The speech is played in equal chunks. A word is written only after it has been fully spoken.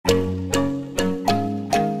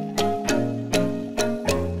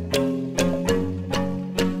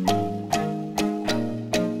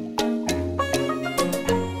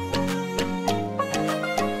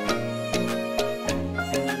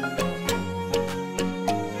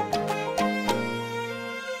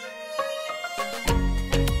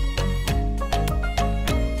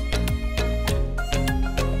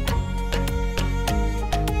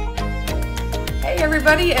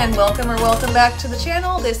everybody, and welcome back to the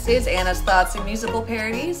channel. This is Anna's Thoughts and Musical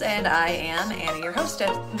Parodies, and I am Anna, your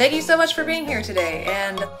hostess. Thank you so much for being here today,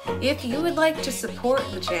 and if you would like to support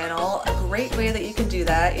the channel, a great way that you can do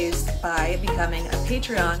that is by becoming a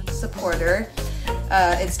Patreon supporter.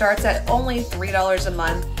 It starts at only $3 a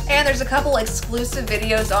month, and there's a couple exclusive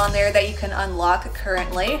videos on there that you can unlock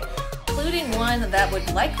currently, including one that would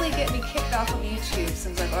likely get me kicked off of YouTube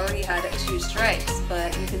since I've already had 2 strikes,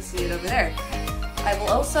 but you can see it over there. I will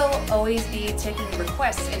also always be taking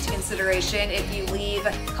requests into consideration if you leave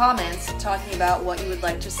comments talking about what you would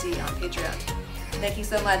like to see on Patreon. Thank you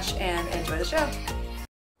so much and enjoy the show.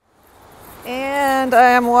 And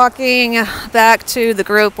I am walking back to the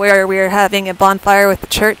group where we are having a bonfire with the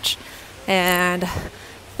church, and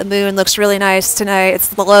the moon looks really nice tonight.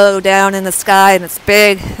 It's low down in the sky and it's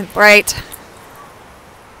big and bright.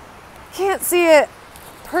 Can't see it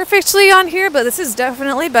perfectly on here, but this is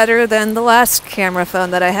definitely better than the last camera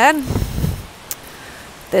phone that I had.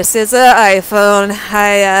 This is an iPhone.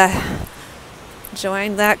 I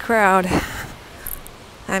joined that crowd.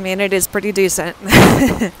 I mean, it is pretty decent.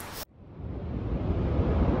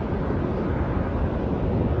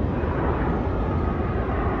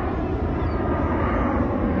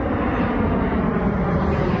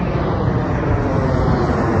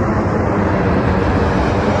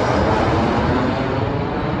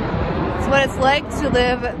 What it's like to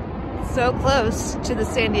live so close to the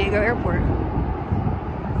San Diego airport.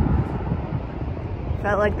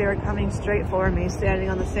 Felt like they were coming straight for me, standing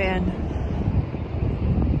on the sand.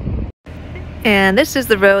 And this is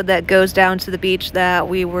the road that goes down to the beach that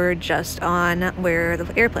we were just on, where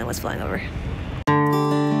the airplane was flying over.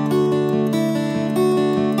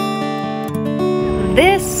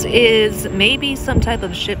 This is maybe some type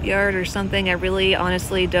of shipyard or something. I really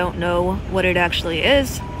honestly don't know what it actually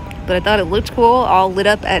is, but I thought it looked cool, all lit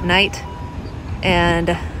up at night.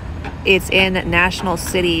 And it's in National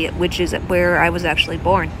City, which is where I was actually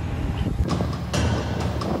born.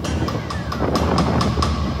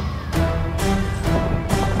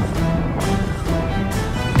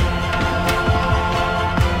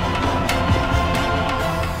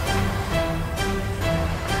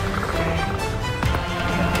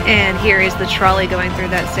 And here is the trolley going through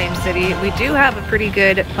that same city. We do have a pretty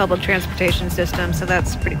good public transportation system, so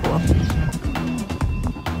that's pretty cool.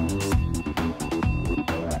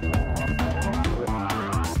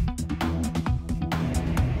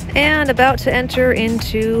 And about to enter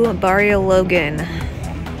into Barrio Logan.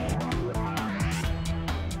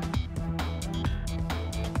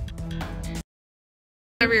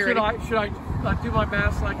 Should I do my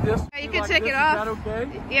mask like this? Yeah, you can take it off. Is that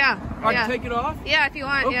okay? Yeah. I can take it off? Yeah, if you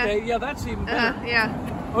want. Okay, yeah, that's even better.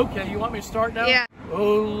 Yeah. Okay, you want me to start now? Yeah.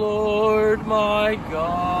 Oh Lord my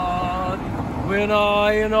God, when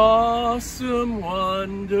I in awesome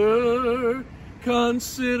wonder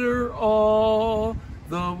consider all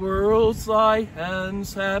the worlds thy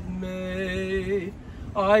hands have made,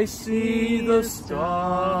 I see the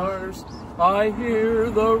stars, I hear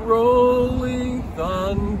the rolling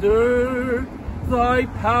thunder, thy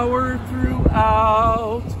power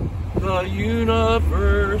throughout the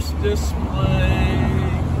universe display.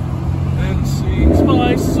 Then sings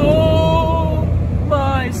my soul,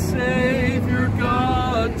 my Savior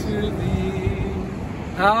God, to thee.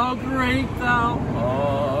 How great thou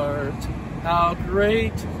art, how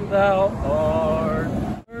great thou art.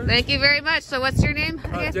 Thank you very much. So what's your name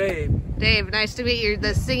again? Dave. Dave, nice to meet you.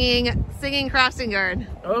 The singing crossing guard.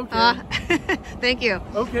 Okay. Thank you.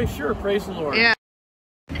 Okay, sure. Praise the Lord. Yeah.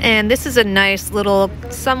 And this is a nice little,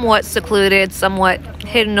 somewhat secluded, somewhat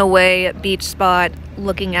hidden away beach spot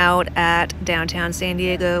looking out at downtown San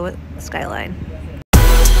Diego skyline.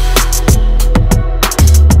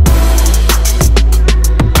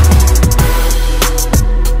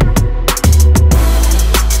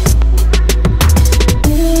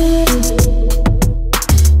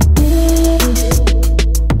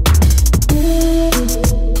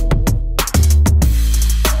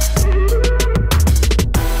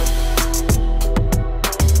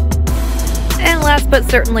 Last but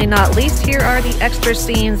certainly not least, here are the extra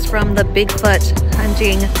scenes from the Bigfoot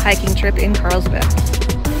hunting hiking trip in Carlsbad.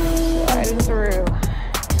 Sliding through.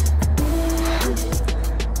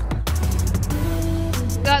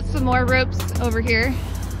 Got some more ropes over here.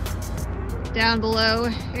 Down below,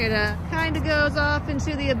 it kind of goes off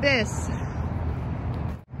into the abyss.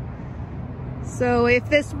 So if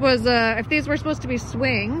this was, if these were supposed to be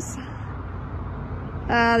swings,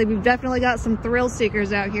 we've definitely got some thrill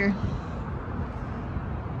seekers out here.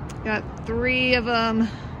 Got 3 of them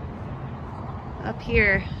up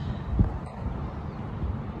here.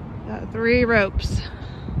 Got 3 ropes.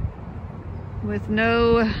 with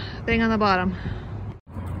no thing on the bottom.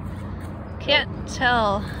 Can't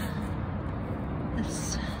tell.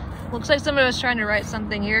 This looks like somebody was trying to write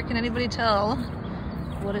something here. Can anybody tell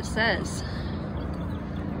what it says?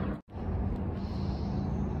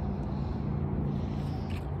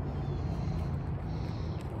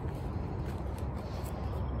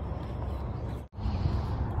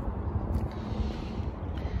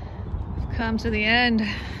 We've come to the end,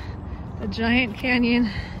 a giant canyon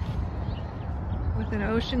with an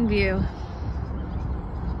ocean view.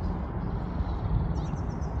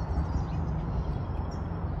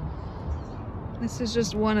 This is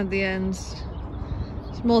just one of the ends.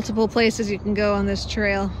 There's multiple places you can go on this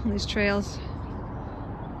trail, on these trails.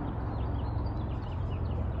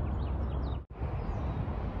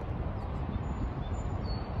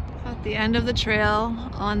 At the end of the trail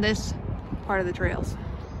on this part of the trails.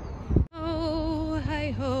 Oh,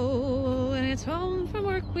 hi ho, and it's home from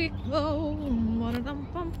work we go.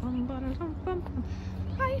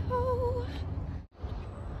 Hi ho.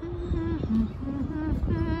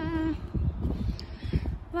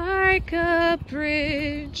 Like a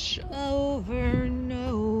bridge over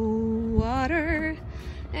no water,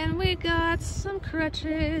 and we got some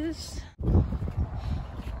crutches.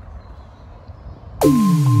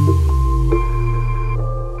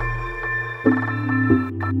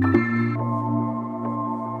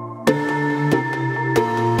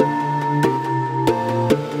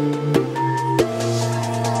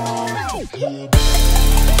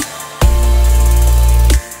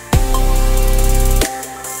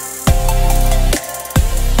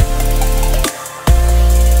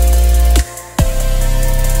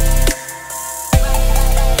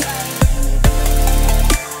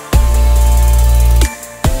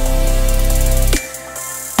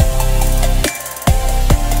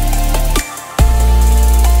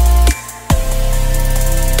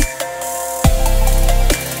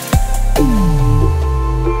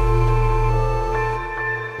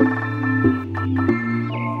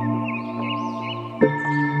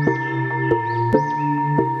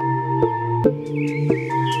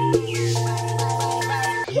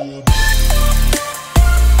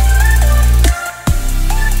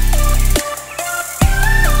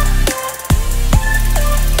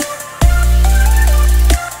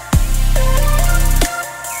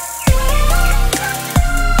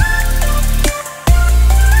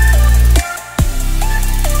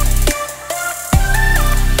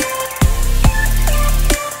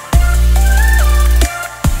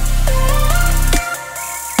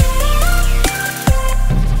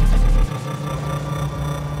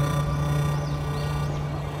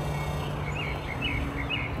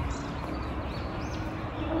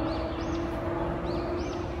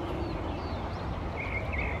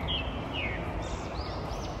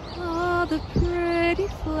 The pretty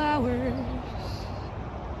flowers,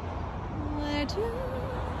 where do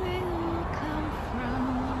they all come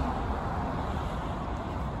from?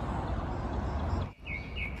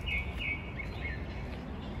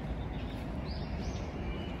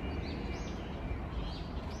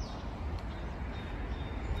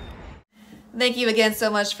 Thank you again so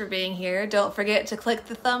much for being here. Don't forget to click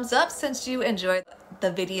the thumbs up since you enjoyed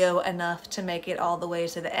the video enough to make it all the way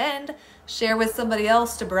to the end. Share with somebody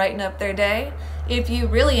else to brighten up their day. If you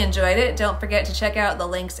really enjoyed it, don't forget to check out the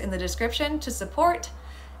links in the description to support.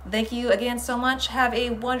 Thank you again so much. Have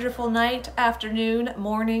a wonderful night, afternoon,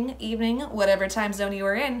 morning, evening, whatever time zone you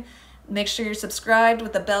are in. Make sure you're subscribed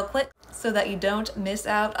with the bell click so that you don't miss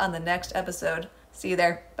out on the next episode. See you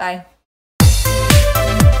there. Bye.